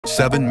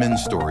7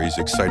 men's stories,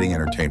 exciting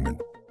entertainment.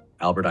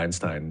 Albert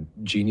Einstein,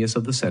 genius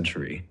of the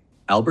century.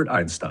 Albert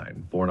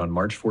Einstein, born on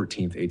March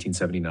 14,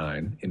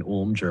 1879, in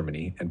Ulm,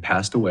 Germany, and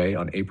passed away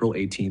on April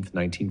 18,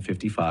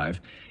 1955,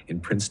 in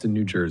Princeton,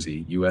 New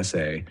Jersey,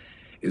 USA,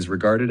 is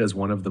regarded as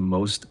one of the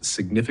most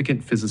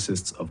significant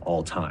physicists of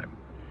all time.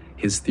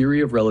 His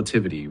theory of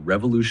relativity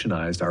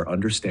revolutionized our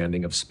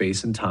understanding of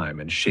space and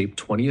time and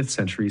shaped 20th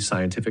century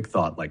scientific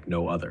thought like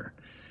no other.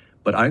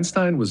 But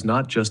Einstein was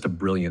not just a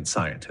brilliant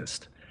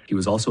scientist. He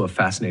was also a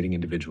fascinating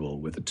individual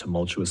with a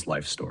tumultuous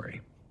life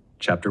story.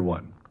 Chapter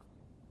 1.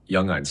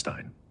 Young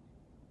Einstein.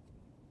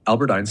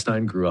 Albert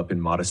Einstein grew up in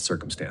modest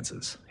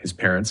circumstances. His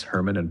parents,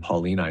 Hermann and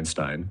Pauline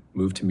Einstein,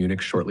 moved to Munich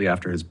shortly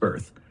after his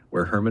birth,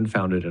 where Hermann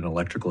founded an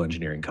electrical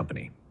engineering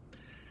company.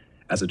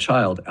 As a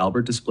child,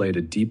 Albert displayed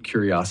a deep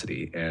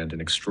curiosity and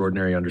an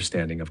extraordinary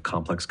understanding of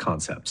complex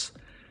concepts.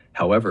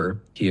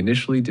 However, he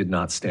initially did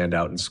not stand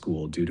out in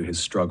school due to his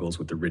struggles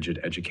with the rigid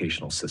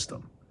educational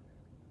system.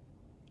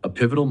 A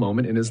pivotal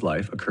moment in his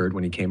life occurred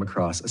when he came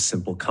across a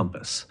simple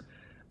compass.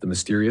 The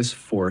mysterious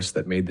force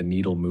that made the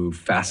needle move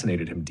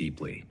fascinated him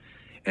deeply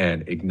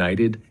and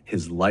ignited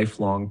his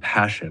lifelong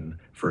passion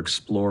for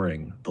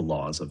exploring the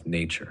laws of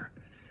nature.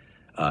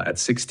 At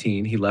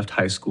 16, he left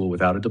high school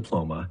without a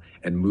diploma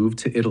and moved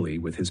to Italy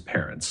with his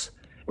parents,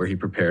 where he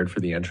prepared for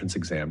the entrance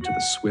exam to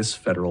the Swiss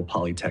Federal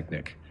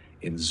Polytechnic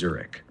in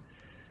Zurich.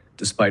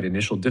 Despite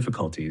initial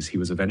difficulties, he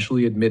was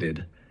eventually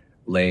admitted,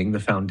 laying the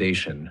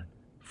foundation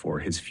for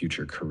his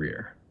future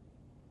career.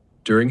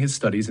 During his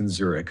studies in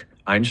Zurich,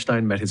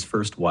 Einstein met his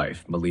first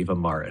wife, Mileva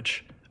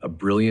Maric, a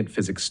brilliant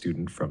physics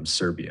student from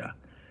Serbia.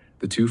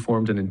 The two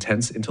formed an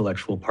intense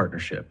intellectual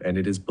partnership, and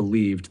it is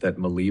believed that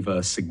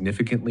Mileva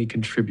significantly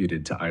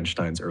contributed to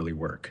Einstein's early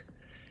work.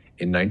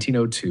 In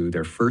 1902,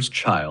 their first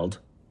child,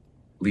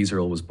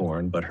 Lieserl, was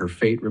born, but her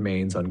fate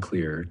remains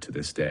unclear to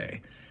this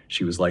day.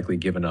 She was likely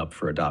given up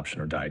for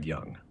adoption or died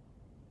young.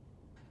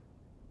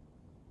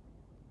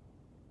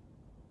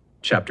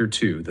 Chapter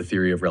 2, The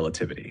Theory of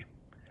Relativity.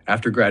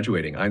 After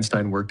graduating,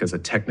 Einstein worked as a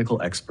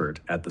technical expert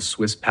at the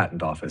Swiss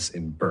Patent Office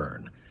in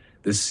Bern.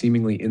 This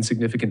seemingly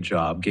insignificant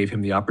job gave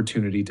him the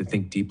opportunity to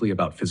think deeply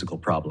about physical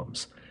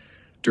problems.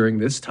 During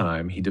this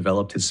time, he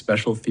developed his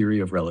special theory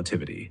of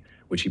relativity,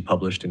 which he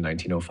published in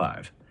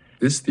 1905.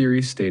 This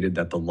theory stated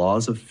that the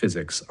laws of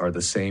physics are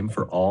the same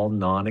for all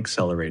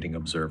non-accelerating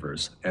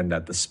observers, and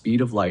that the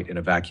speed of light in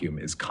a vacuum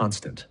is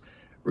constant,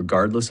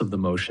 regardless of the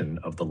motion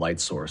of the light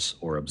source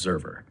or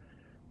observer.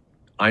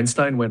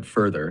 Einstein went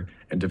further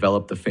and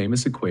developed the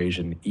famous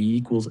equation E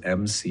 =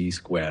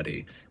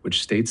 mc²,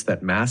 which states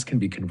that mass can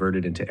be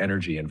converted into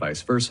energy and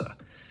vice versa.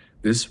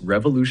 This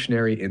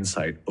revolutionary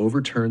insight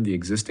overturned the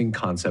existing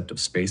concept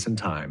of space and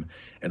time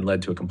and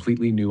led to a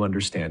completely new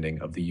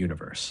understanding of the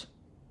universe.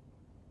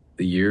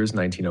 The years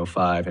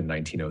 1905 and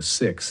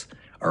 1906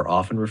 are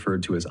often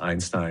referred to as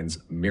Einstein's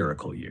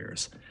miracle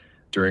years,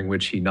 during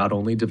which he not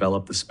only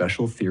developed the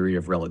special theory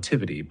of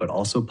relativity, but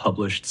also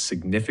published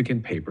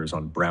significant papers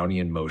on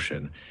Brownian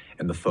motion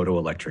and the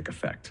photoelectric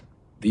effect.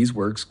 These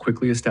works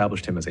quickly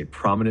established him as a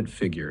prominent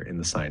figure in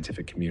the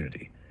scientific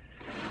community.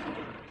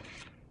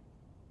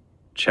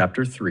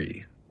 Chapter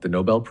 3, The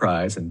Nobel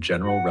Prize and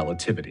General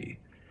Relativity.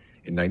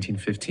 In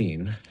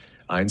 1915,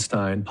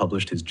 Einstein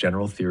published his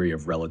general theory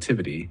of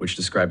relativity, which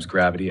describes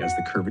gravity as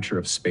the curvature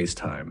of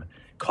space-time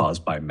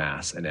caused by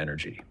mass and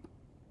energy.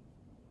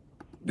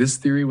 This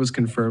theory was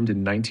confirmed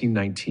in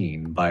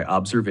 1919 by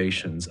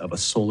observations of a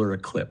solar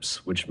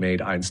eclipse, which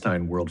made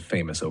Einstein world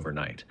famous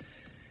overnight.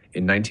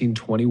 In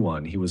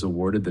 1921, he was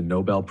awarded the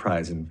Nobel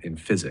Prize in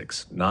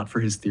physics, not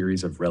for his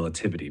theories of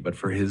relativity, but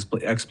for his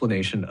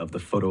explanation of the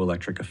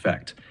photoelectric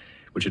effect,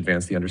 which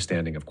advanced the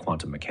understanding of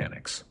quantum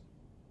mechanics.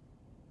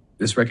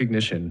 This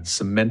recognition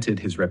cemented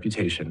his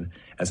reputation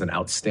as an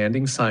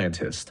outstanding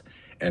scientist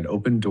and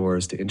opened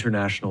doors to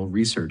international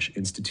research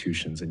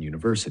institutions and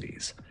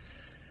universities.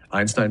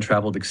 Einstein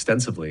traveled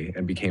extensively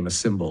and became a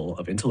symbol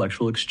of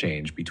intellectual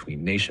exchange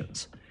between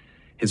nations.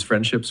 His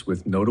friendships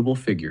with notable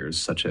figures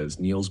such as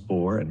Niels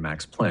Bohr and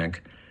Max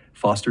Planck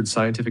fostered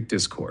scientific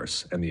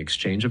discourse and the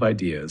exchange of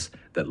ideas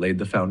that laid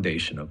the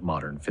foundation of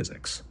modern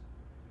physics.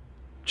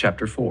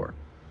 Chapter 4.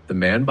 The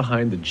man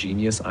behind the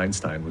genius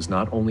Einstein was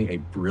not only a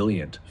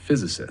brilliant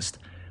physicist,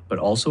 but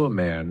also a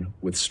man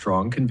with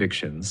strong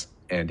convictions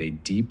and a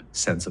deep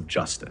sense of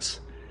justice.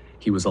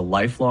 He was a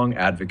lifelong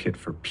advocate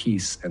for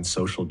peace and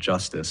social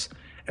justice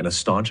and a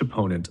staunch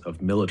opponent of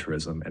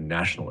militarism and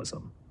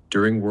nationalism.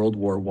 During World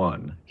War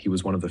I, he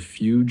was one of the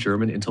few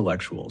German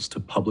intellectuals to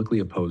publicly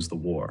oppose the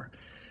war.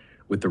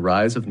 With the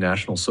rise of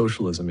National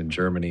Socialism in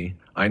Germany,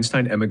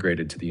 Einstein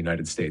emigrated to the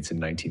United States in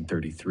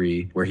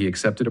 1933, where he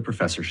accepted a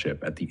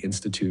professorship at the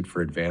Institute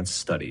for Advanced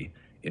Study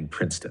in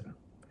Princeton.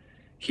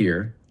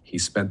 Here, he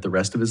spent the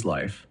rest of his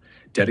life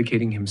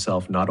dedicating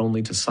himself not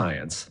only to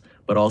science,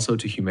 but also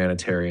to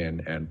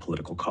humanitarian and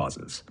political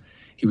causes.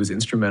 He was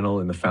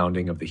instrumental in the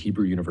founding of the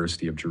Hebrew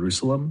University of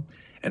Jerusalem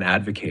and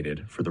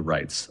advocated for the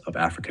rights of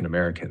African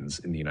Americans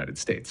in the United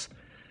States.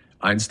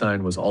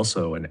 Einstein was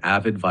also an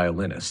avid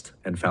violinist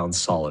and found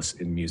solace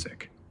in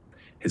music.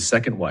 His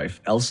second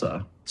wife,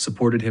 Elsa,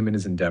 supported him in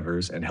his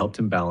endeavors and helped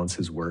him balance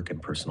his work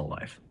and personal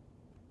life.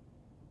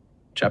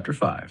 Chapter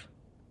 5.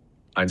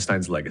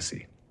 Einstein's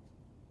Legacy.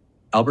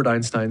 Albert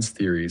Einstein's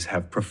theories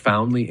have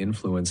profoundly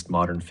influenced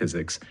modern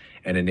physics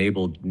and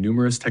enabled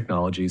numerous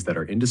technologies that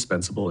are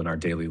indispensable in our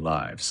daily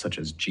lives, such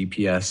as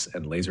GPS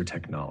and laser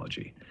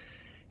technology.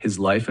 His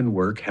life and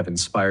work have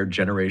inspired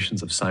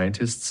generations of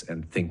scientists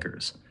and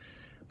thinkers.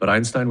 But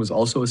Einstein was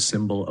also a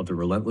symbol of the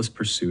relentless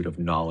pursuit of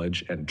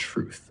knowledge and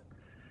truth.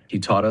 He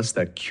taught us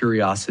that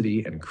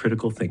curiosity and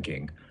critical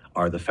thinking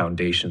are the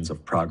foundations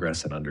of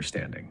progress and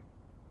understanding.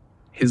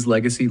 His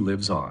legacy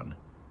lives on,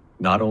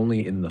 not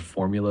only in the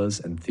formulas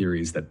and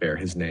theories that bear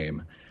his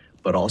name,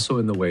 but also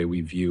in the way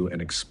we view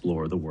and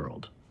explore the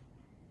world.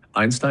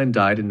 Einstein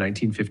died in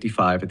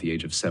 1955 at the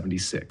age of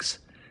 76,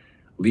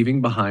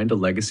 leaving behind a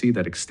legacy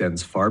that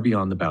extends far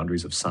beyond the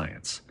boundaries of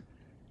science.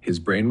 His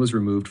brain was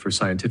removed for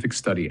scientific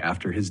study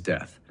after his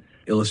death,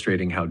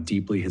 illustrating how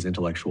deeply his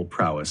intellectual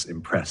prowess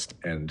impressed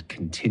and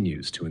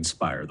continues to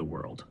inspire the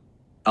world.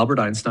 Albert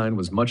Einstein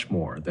was much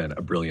more than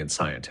a brilliant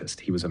scientist.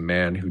 He was a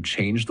man who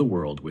changed the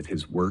world with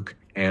his work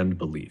and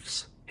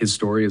beliefs. His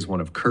story is one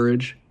of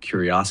courage,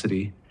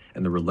 curiosity,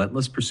 and the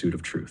relentless pursuit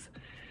of truth.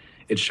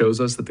 It shows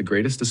us that the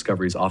greatest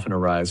discoveries often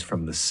arise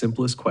from the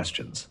simplest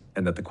questions,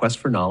 and that the quest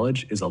for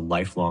knowledge is a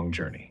lifelong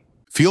journey.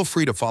 Feel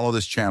free to follow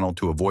this channel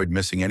to avoid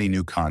missing any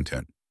new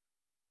content.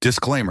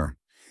 Disclaimer: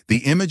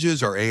 the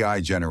images are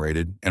AI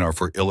generated and are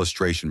for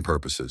illustration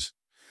purposes.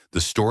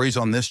 The stories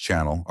on this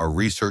channel are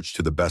researched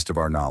to the best of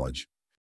our knowledge.